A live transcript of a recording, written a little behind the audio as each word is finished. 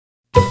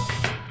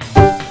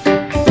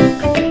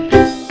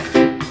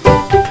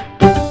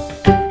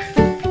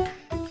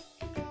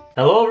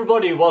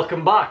everybody,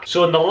 welcome back.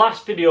 So in the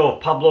last video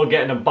of Pablo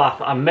getting a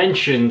bath, I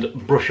mentioned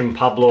brushing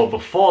Pablo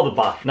before the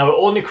bath. Now it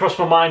only crossed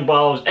my mind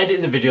while I was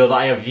editing the video that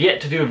I have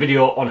yet to do a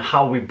video on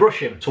how we brush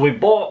him. So we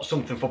bought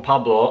something for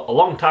Pablo a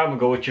long time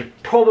ago, which you've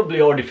probably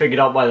already figured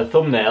out by the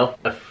thumbnail,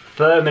 a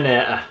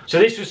Furminator. So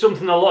this was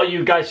something a lot of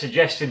you guys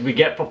suggested we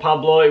get for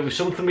Pablo. It was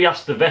something we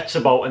asked the vets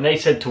about and they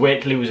said to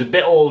wait till he was a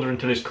bit older,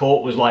 until his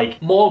coat was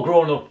like more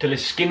grown up, till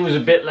his skin was a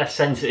bit less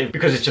sensitive,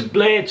 because it's a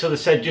blade, so they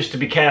said just to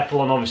be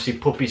careful on obviously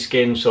puppy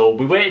skin. So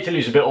we waited till he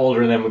was a bit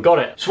older and then we got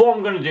it. So what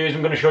I'm going to do is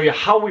I'm going to show you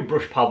how we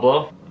brush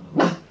Pablo.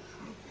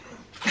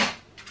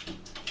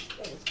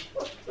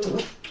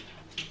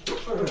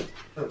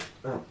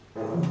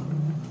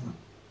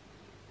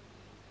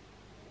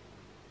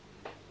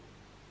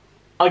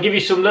 I'll give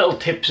you some little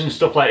tips and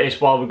stuff like this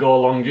while we go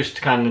along, just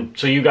to kind of,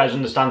 so you guys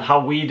understand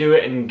how we do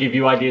it and give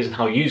you ideas on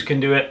how you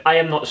can do it. I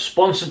am not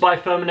sponsored by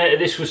Furminator.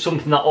 This was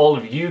something that all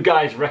of you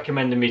guys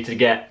recommended me to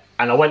get,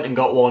 and I went and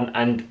got one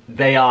and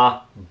they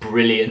are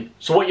brilliant.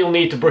 So what you'll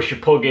need to brush your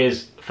pug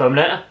is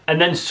Furminator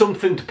and then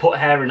something to put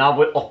hair in. I've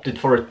opted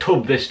for a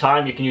tub this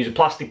time. You can use a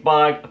plastic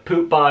bag, a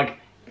poop bag,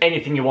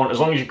 anything you want, as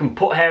long as you can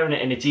put hair in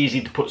it and it's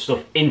easy to put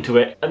stuff into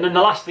it. And then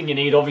the last thing you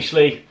need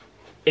obviously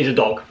is a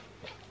dog.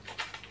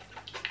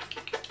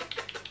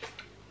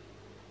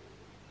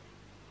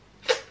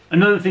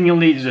 Another thing you'll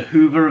need is a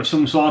hoover of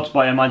some sort,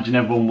 but I imagine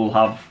everyone will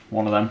have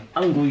one of them.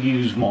 I'm going to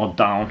use more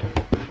down.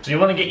 So you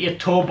want to get your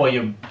tub or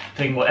your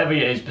thing, whatever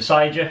it is,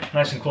 beside you,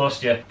 nice and close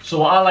to you. So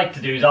what I like to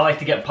do is I like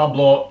to get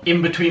Pablo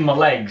in between my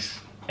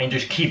legs and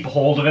just keep a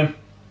hold of him,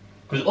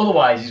 because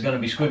otherwise he's going to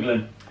be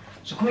squiggling.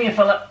 So come here,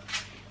 fella.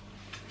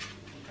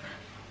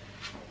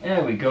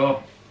 There we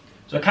go.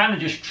 So I kind of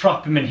just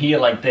trap him in here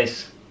like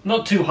this.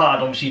 Not too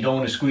hard, obviously you don't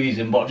want to squeeze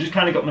him, but I've just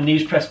kind of got my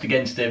knees pressed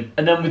against him.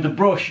 And then with the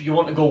brush, you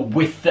want to go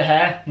with the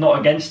hair, not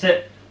against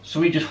it. So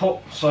we just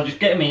hook, so I just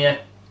get him here,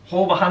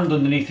 hold my hand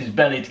underneath his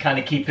belly to kind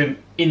of keep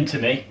him into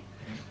me.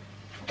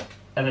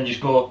 And then just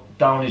go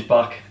down his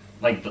back,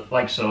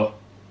 like so.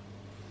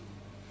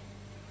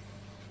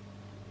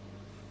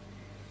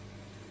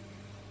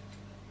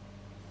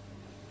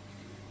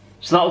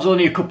 So that was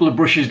only a couple of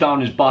brushes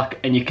down his back,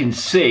 and you can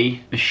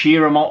see the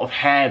sheer amount of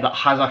hair that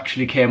has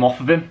actually came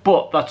off of him,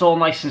 but that's all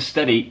nice and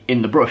steady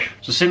in the brush.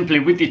 So simply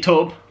with your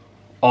tub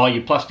or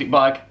your plastic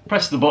bag,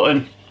 press the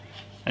button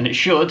and it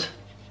should,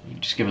 you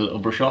just give it a little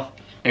brush off,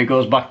 it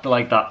goes back to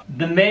like that.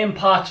 The main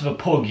parts of a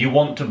pug you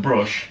want to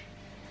brush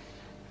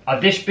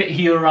are this bit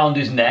here around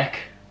his neck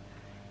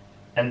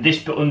and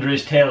this bit under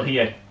his tail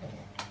here.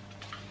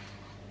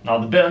 Now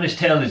the bit on his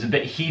tail is the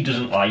bit he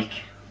doesn't like,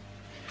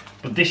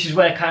 but this is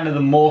where kind of the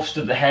most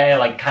of the hair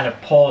kind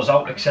of pours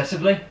out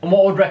excessively. And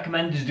what I would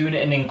recommend is doing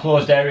it in an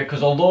enclosed area,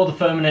 because although the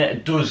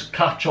Furminator does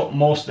catch up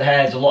most of the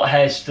hairs, a lot of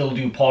hairs still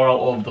do pour out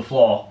over the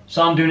floor.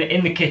 So I'm doing it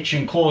in the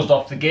kitchen, closed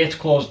off, the gate's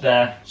closed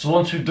there. So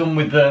once we've done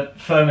with the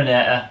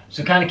Furminator,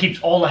 so it kind of keeps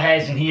all the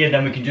hairs in here,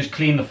 then we can just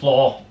clean the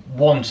floor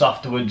once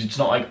afterwards. It's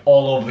not like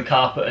all over the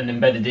carpet and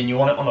embedded in. You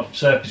want it on a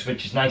surface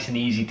which is nice and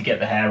easy to get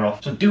the hair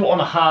off. So do it on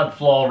a hard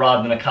floor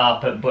rather than a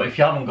carpet, but if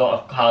you haven't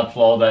got a hard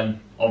floor, then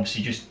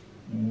obviously just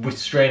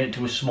restrain it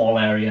to a small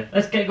area.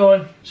 Let's get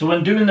going. So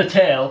when doing the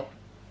tail,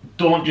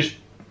 don't just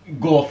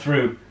go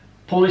through.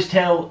 Pull his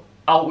tail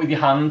out with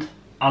your hand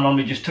and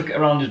only just tuck it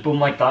around his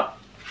bum like that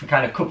and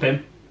kind of cup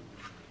him,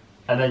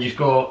 and then just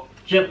go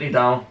gently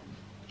down.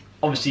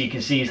 Obviously you can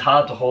see he's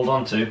hard to hold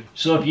on to,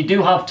 so if you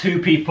do have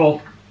two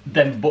people,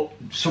 then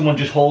someone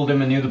just hold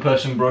him and the other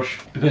person brush,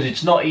 because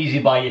it's not easy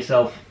by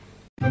yourself.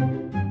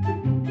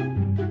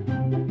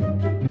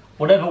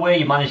 Whatever way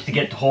you manage to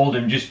get to hold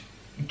him, just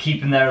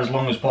keep him there as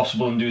long as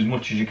possible and do as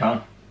much as you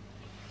can.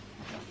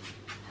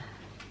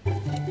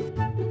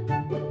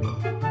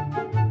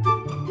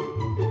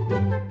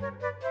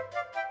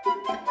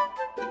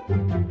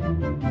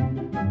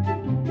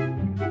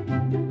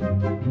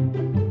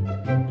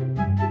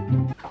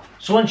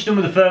 So once you're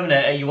done with the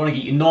Furminator, you want to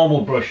get your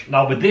normal brush.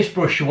 Now with this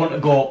brush you want to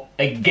go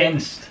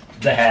against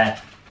the hair.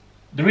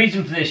 The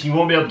reason for this, you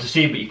won't be able to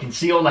see, but you can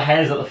see all the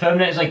hairs that the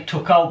Furminator's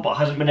took out but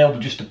hasn't been able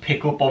just to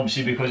pick up,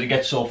 obviously because it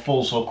gets so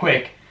full so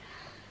quick.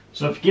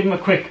 So if you give him a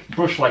quick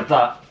brush like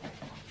that,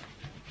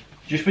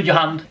 just with your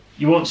hand,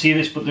 you won't see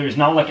this, but there is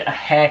now like a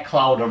hair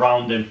cloud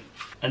around him.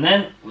 And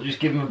then we'll just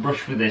give him a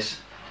brush with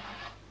this.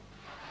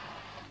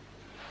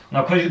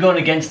 Now because you're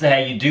going against the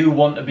hair, you do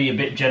want to be a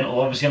bit gentle.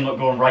 Obviously I'm not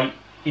going right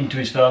into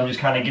his fur, I'm just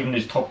kind of giving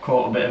his top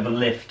coat a bit of a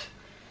lift,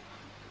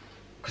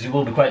 because it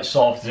will be quite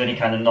soft if there's any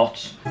kind of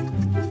knots.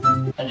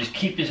 And just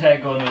keep his hair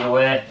going the other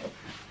way.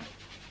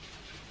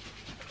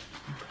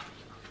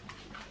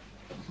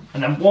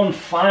 And then one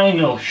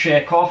final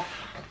shake off.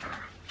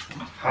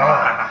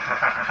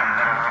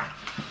 By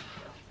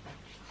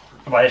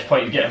this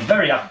point you're getting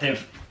very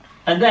active.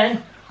 And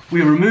then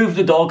we remove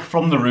the dog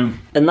from the room,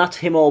 and that's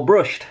him all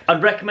brushed.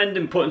 I'd recommend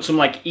him putting some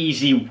like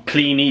easy,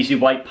 clean, easy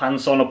white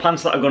pants on, or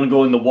pants that are going to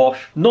go in the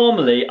wash.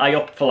 Normally, I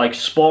opt for like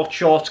sport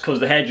shorts because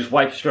the hair just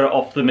wipes straight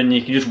off them and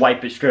you can just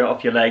wipe it straight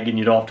off your leg and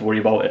you don't have to worry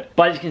about it.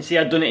 But as you can see,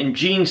 I've done it in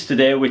jeans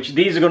today, which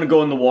these are going to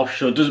go in the wash,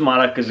 so it doesn't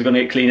matter because they're going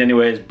to get clean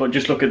anyways. But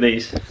just look at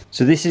these.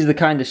 So this is the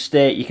kind of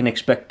state you can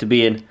expect to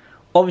be in.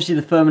 Obviously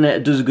the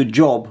Furminator does a good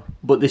job,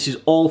 but this is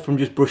all from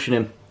just brushing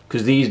him,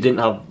 because these didn't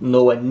have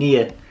nowhere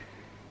near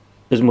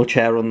as much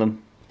hair on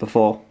them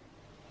before.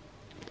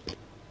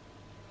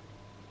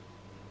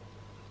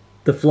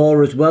 The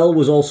floor as well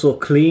was also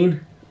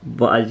clean,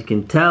 but as you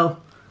can tell,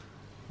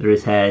 there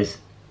is hairs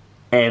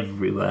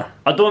everywhere.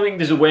 I don't think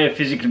there's a way of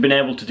physically being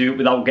able to do it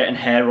without getting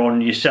hair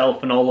on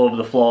yourself and all over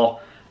the floor.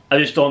 I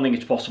just don't think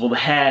it's possible. The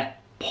hair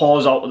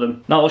pours out of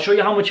them. Now I'll show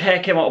you how much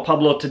hair came out of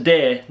Pablo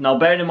today. Now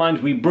bearing in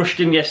mind we brushed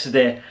him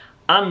yesterday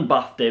and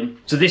bathed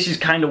him, so this is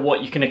kind of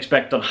what you can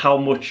expect on how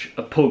much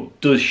a pug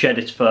does shed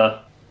its fur.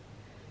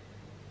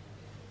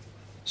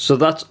 So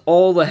that's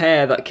all the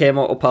hair that came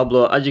out of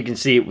Pablo. As you can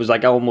see, it was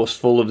like almost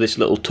full of this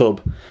little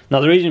tub. Now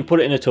the reason you put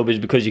it in a tub is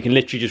because you can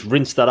literally just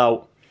rinse that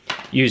out,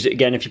 use it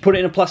again. If you put it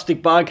in a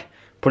plastic bag,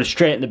 put it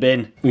straight in the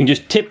bin. You can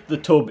just tip the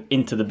tub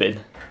into the bin.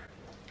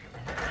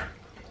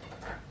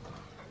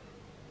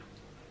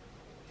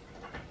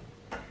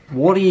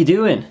 What are you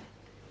doing?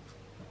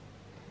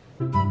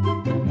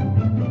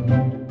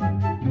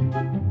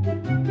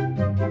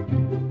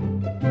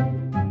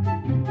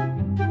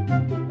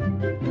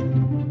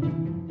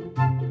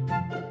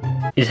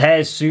 His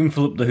hair's soon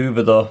full up the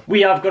hoover though.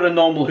 We have got a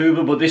normal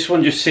hoover, but this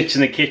one just sits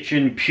in the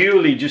kitchen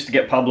purely just to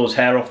get Pablo's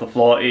hair off the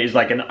floor. It is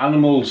like an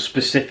animal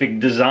specific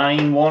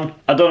design one.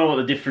 I don't know what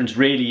the difference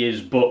really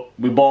is, but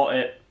we bought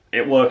it.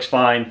 It works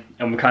fine,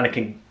 and we kind of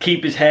can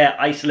keep his hair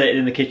isolated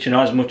in the kitchen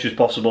as much as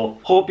possible.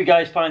 Hope you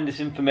guys find this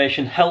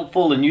information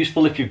helpful and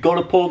useful if you've got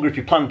a pug, or if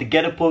you plan to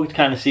get a pug, to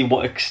kind of see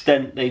what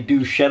extent they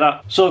do shed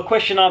at. So a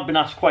question I've been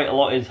asked quite a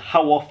lot is,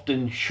 how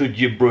often should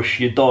you brush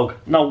your dog?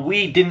 Now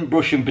we didn't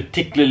brush him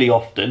particularly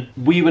often.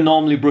 We were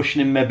normally brushing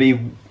him maybe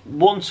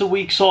once a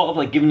week, sort of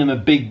like giving him a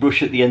big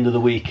brush at the end of the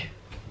week.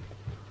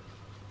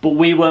 But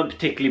we weren't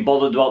particularly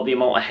bothered about the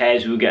amount of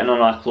hairs we were getting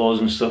on our clothes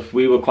and stuff.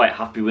 We were quite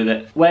happy with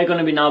it. We're going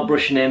to be now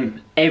brushing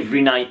him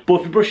every night. But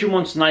if we brush him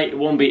once a night, it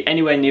won't be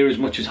anywhere near as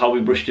much as how we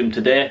brushed him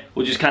today.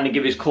 We'll just kind of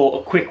give his coat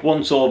a quick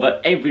once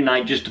over every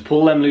night just to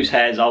pull them loose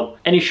hairs out.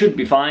 And he should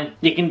be fine.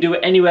 You can do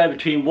it anywhere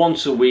between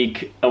once a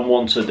week and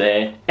once a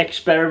day.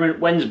 Experiment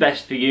when's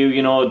best for you,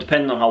 you know,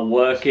 depending on how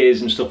work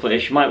is and stuff like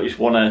this. You might just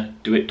want to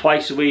do it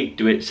twice a week,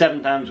 do it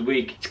 7 times a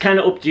week. It's kind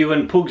of up to you,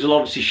 and pugs will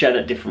obviously shed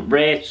at different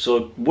rates.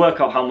 So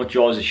work out how much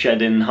yours is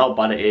shedding, how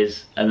bad it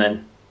is, and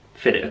then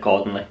fit it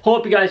accordingly.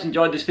 Hope you guys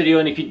enjoyed this video,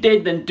 and if you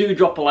did, then do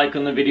drop a like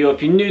on the video.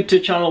 If you're new to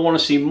the channel and want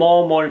to see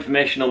more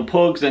information on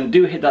pugs, then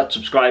do hit that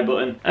subscribe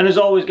button. And as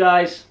always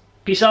guys,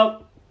 peace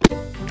out.